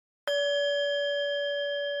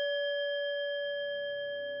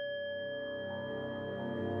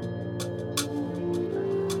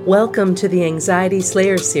Welcome to the Anxiety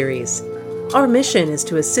Slayer series. Our mission is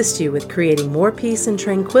to assist you with creating more peace and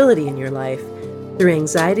tranquility in your life through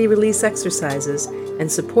anxiety release exercises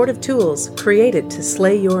and supportive tools created to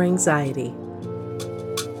slay your anxiety.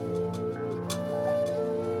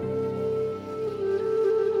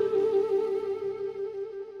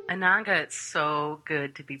 Ananga, it's so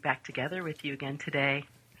good to be back together with you again today.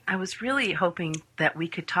 I was really hoping that we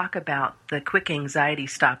could talk about the Quick Anxiety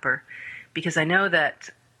Stopper, because I know that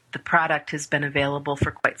the product has been available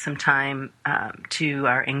for quite some time to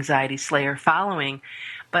our Anxiety Slayer following,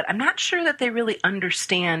 but I'm not sure that they really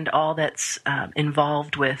understand all that's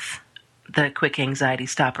involved with the Quick Anxiety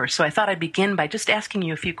Stopper. So I thought I'd begin by just asking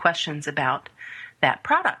you a few questions about that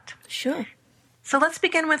product. Sure. So let's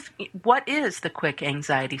begin with, what is the Quick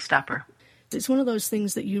Anxiety Stopper? It's one of those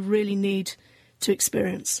things that you really need to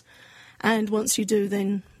experience. And once you do,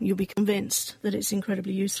 then you'll be convinced that it's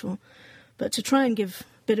incredibly useful. But to try and give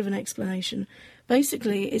a bit of an explanation,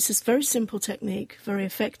 basically it's a very simple technique, very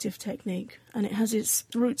effective technique, and it has its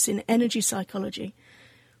roots in energy psychology,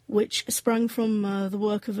 which sprang from the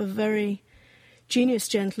work of a very genius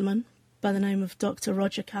gentleman by the name of Dr.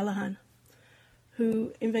 Roger Callahan,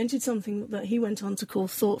 who invented something that he went on to call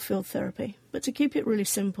thought field therapy. But to keep it really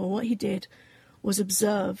simple, what he did was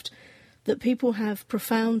observed that people have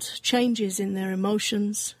profound changes in their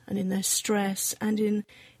emotions and in their stress and in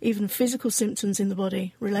even physical symptoms in the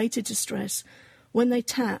body related to stress when they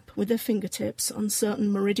tap with their fingertips on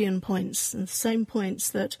certain meridian points, and the same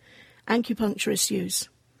points that acupuncturists use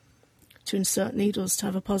to insert needles to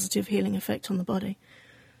have a positive healing effect on the body.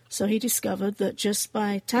 So he discovered that just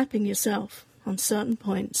by tapping yourself on certain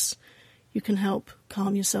points, you can help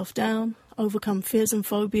calm yourself down, overcome fears and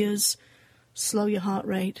phobias, slow your heart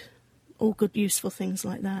rate, all good, useful things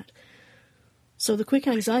like that. So the Quick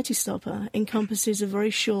Anxiety Stopper encompasses a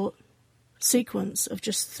very short sequence of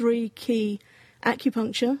just 3 key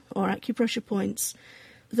acupuncture or acupressure points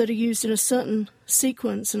that are used in a certain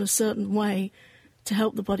sequence in a certain way to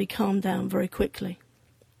help the body calm down very quickly.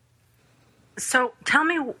 So tell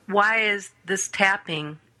me, why is this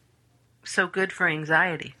tapping so good for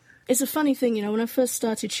anxiety? It's a funny thing, when I first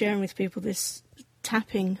started sharing with people this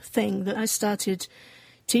tapping thing, that I started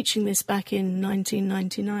teaching this back in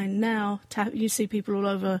 1999. Now, you see people all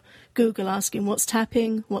over Google asking, what's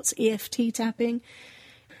tapping? What's EFT tapping?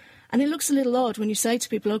 And it looks a little odd when you say to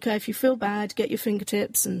people, okay, if you feel bad, get your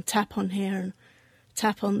fingertips and tap on here and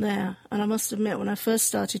tap on there. And I must admit, when I first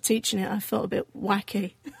started teaching it, I felt a bit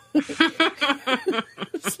wacky.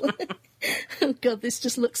 It's like, oh God, this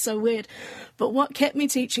just looks so weird. But what kept me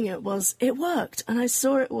teaching it was it worked. And I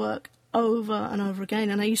saw it work over and over again.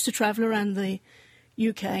 And I used to travel around the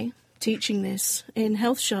UK teaching this in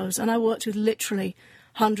health shows, and I worked with literally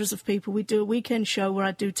hundreds of people. We'd do a weekend show where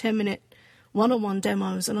I'd do 10-minute one-on-one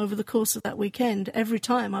demos, and over the course of that weekend, every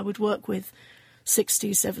time I would work with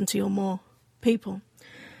 60, 70 or more people.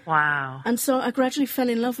 Wow. And so I gradually fell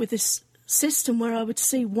in love with this system where I would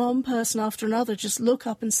see one person after another just look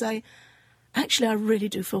up and say, actually, I really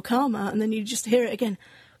do feel calmer. And then you just hear it again.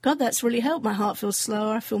 God, that's really helped. My heart feels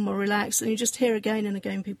slower. I feel more relaxed. And you just hear again and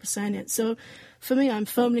again people saying it. So for me, I'm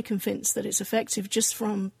firmly convinced that it's effective just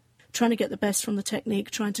from trying to get the best from the technique,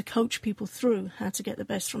 trying to coach people through how to get the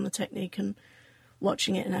best from the technique and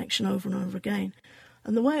watching it in action over and over again.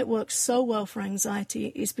 And the way it works so well for anxiety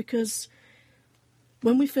is because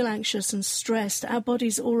when we feel anxious and stressed, our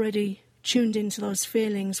body's already tuned into those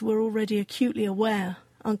feelings. We're already acutely aware,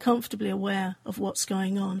 uncomfortably aware of what's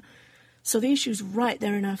going on. So the issue's right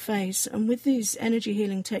there in our face. And with these energy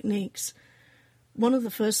healing techniques, one of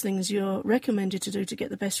the first things you're recommended to do to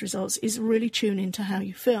get the best results is really tune into how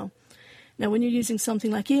you feel. Now, when you're using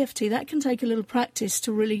something like EFT, that can take a little practice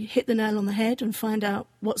to really hit the nail on the head and find out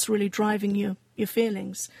what's really driving your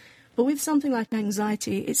feelings. But with something like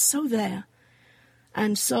anxiety, it's so there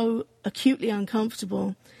and so acutely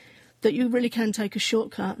uncomfortable that you really can take a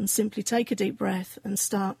shortcut and simply take a deep breath and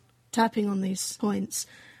start tapping on these points.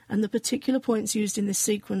 And the particular points used in this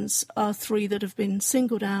sequence are 3 that have been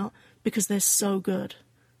singled out because they're so good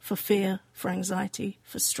for fear, for anxiety,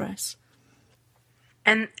 for stress.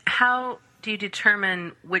 And how do you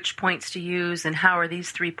determine which points to use, and how are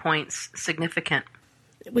these 3 points significant?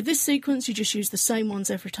 With this sequence, you just use the same ones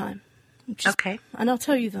every time. Okay. And I'll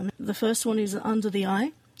tell you them. The first one is under the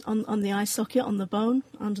eye, on the eye socket, on the bone,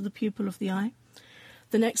 under the pupil of the eye.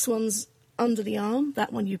 The next one's under the arm.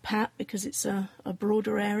 That one you pat because it's a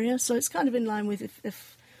broader area. So it's kind of in line with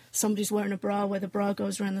if somebody's wearing a bra, where the bra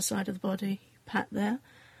goes around the side of the body, you pat there.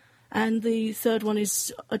 And the third one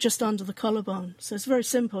is just under the collarbone. So it's very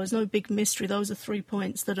simple. There's no big mystery. Those are 3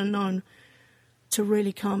 points that are known to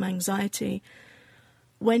really calm anxiety.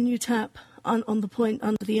 when you tap on the point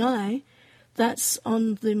under the eye, that's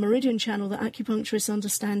on the meridian channel that acupuncturists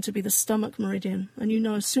understand to be the stomach meridian. And you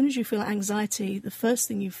know, as soon as you feel anxiety, the first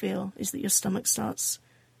thing you feel is that your stomach starts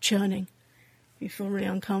churning. You feel really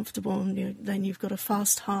uncomfortable, and then you've got a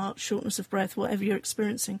fast heart, shortness of breath, whatever you're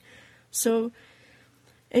experiencing. So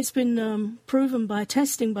it's been proven by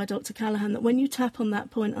testing by Dr. Callahan that when you tap on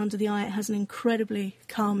that point under the eye, it has an incredibly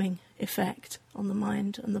calming effect on the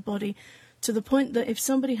mind and the body, to the point that if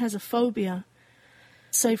somebody has a phobia,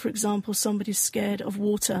 say, for example, somebody's scared of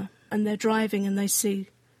water and they're driving and they see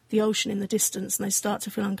the ocean in the distance and they start to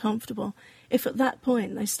feel uncomfortable, if at that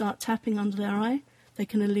point they start tapping under their eye, they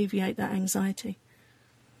can alleviate that anxiety.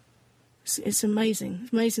 It's amazing.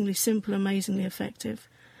 It's amazingly simple, amazingly effective.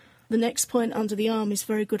 The next point under the arm is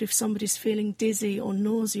very good if somebody's feeling dizzy or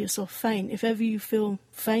nauseous or faint. If ever you feel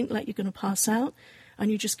faint, like you're going to pass out, and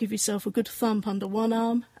you just give yourself a good thump under one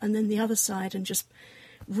arm and then the other side and just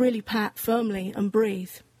really pat firmly and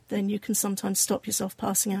breathe, then you can sometimes stop yourself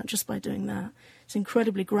passing out just by doing that. It's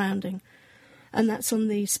incredibly grounding. And that's on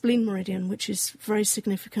the spleen meridian, which is very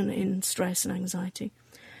significant in stress and anxiety.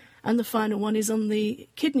 And the final one is on the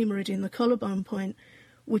kidney meridian, the collarbone point,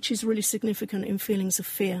 which is really significant in feelings of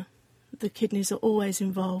fear. The kidneys are always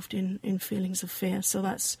involved in feelings of fear, so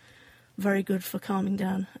that's very good for calming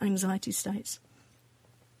down anxiety states.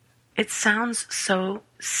 It sounds so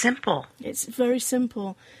simple. It's very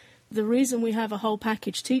simple. The reason we have a whole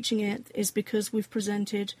package teaching it is because we've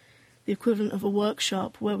presented the equivalent of a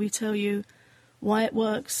workshop where we tell you why it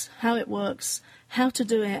works, how to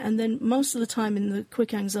do it, and then most of the time in the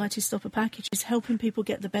Quick Anxiety Stopper package is helping people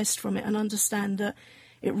get the best from it and understand that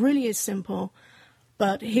it really is simple,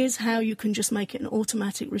 but here's how you can just make it an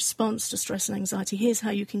automatic response to stress and anxiety. Here's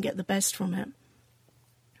how you can get the best from it.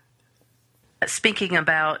 Speaking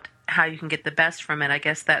about how you can get the best from it, I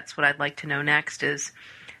guess that's what I'd like to know next is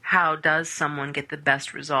how does someone get the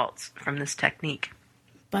best results from this technique?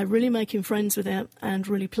 By really making friends with it and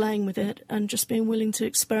really playing with it and just being willing to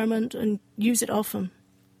experiment and use it often.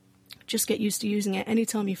 Just get used to using it.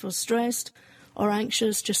 Anytime you feel stressed or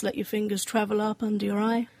anxious, just let your fingers travel up under your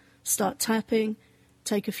eye, start tapping,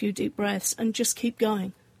 take a few deep breaths and just keep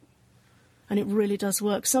going. And it really does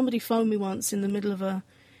work. Somebody phoned me once in the middle of a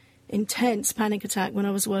intense panic attack when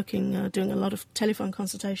I was working, doing a lot of telephone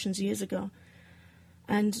consultations years ago.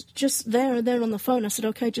 And just there on the phone, I said,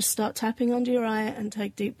 okay, just start tapping under your eye and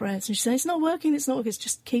take deep breaths. And she said, it's not working. It's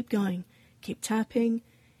just keep going. Keep tapping,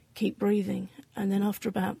 keep breathing. And then after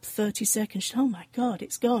about 30 seconds, she said, oh my God,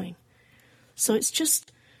 it's going. So it's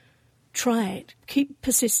just try it. Keep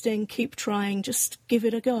persisting, keep trying, just give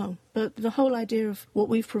it a go. But the whole idea of what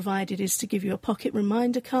we've provided is to give you a pocket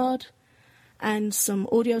reminder card and some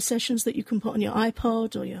audio sessions that you can put on your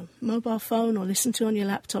iPod or your mobile phone or listen to on your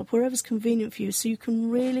laptop, wherever's convenient for you, so you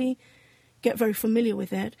can really get very familiar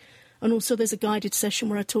with it. And also there's a guided session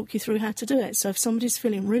where I talk you through how to do it. So if somebody's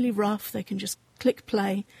feeling really rough, they can just click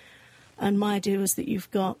play. And my idea was that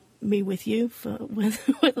you've got me with you, for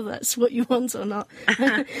whether that's what you want or not.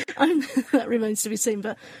 That remains to be seen.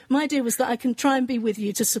 But my idea was that I can try and be with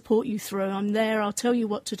you to support you through. I'm there, I'll tell you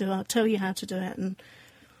what to do, I'll tell you how to do it, and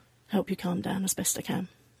help you calm down as best I can.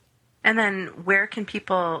 And then where can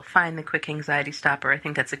people find the Quick Anxiety Stopper? I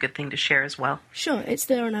think that's a good thing to share as well. Sure, it's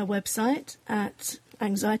there on our website at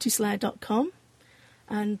anxietyslayer.com.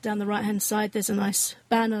 And down the right-hand side, there's a nice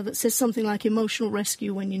banner that says something like emotional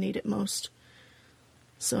rescue when you need it most.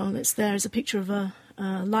 So it's there as a picture of a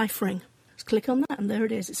life ring. Just click on that, and there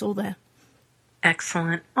it is. It's all there.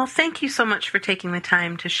 Excellent. Well, thank you so much for taking the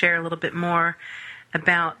time to share a little bit more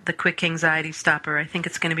about the Quick Anxiety Stopper. I think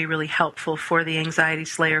it's going to be really helpful for the Anxiety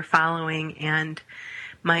Slayer following and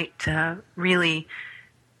might really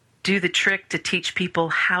do the trick to teach people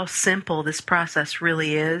how simple this process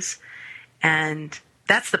really is. And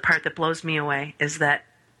that's the part that blows me away, is that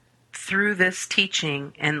through this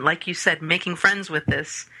teaching, and like you said, making friends with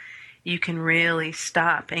this, you can really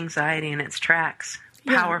stop anxiety in its tracks.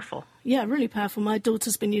 Powerful. Yeah, really powerful. My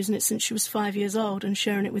daughter's been using it since she was 5 years old and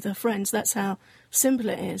sharing it with her friends. That's how simple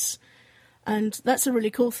it is. And that's a really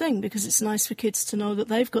cool thing, because it's nice for kids to know that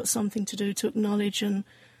they've got something to do to acknowledge and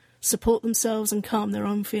support themselves and calm their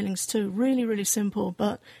own feelings too. Really, really simple,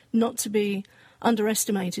 but not to be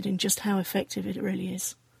underestimated in just how effective it really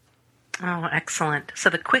is. Oh, excellent. So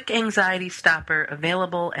the Quick Anxiety Stopper,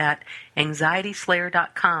 available at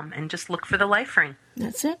anxietyslayer.com, and just look for the life ring.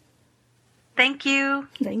 That's it. Thank you.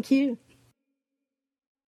 Thank you.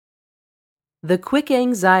 The Quick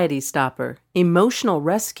Anxiety Stopper, emotional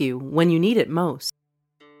rescue when you need it most.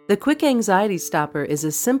 The Quick Anxiety Stopper is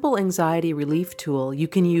a simple anxiety relief tool you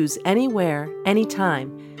can use anywhere,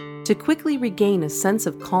 anytime, to quickly regain a sense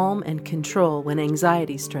of calm and control when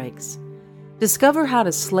anxiety strikes. Discover how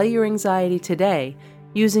to slay your anxiety today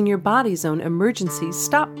using your body's own emergency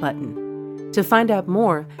stop button. To find out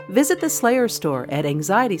more, visit the Slayer store at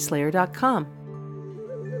anxietyslayer.com.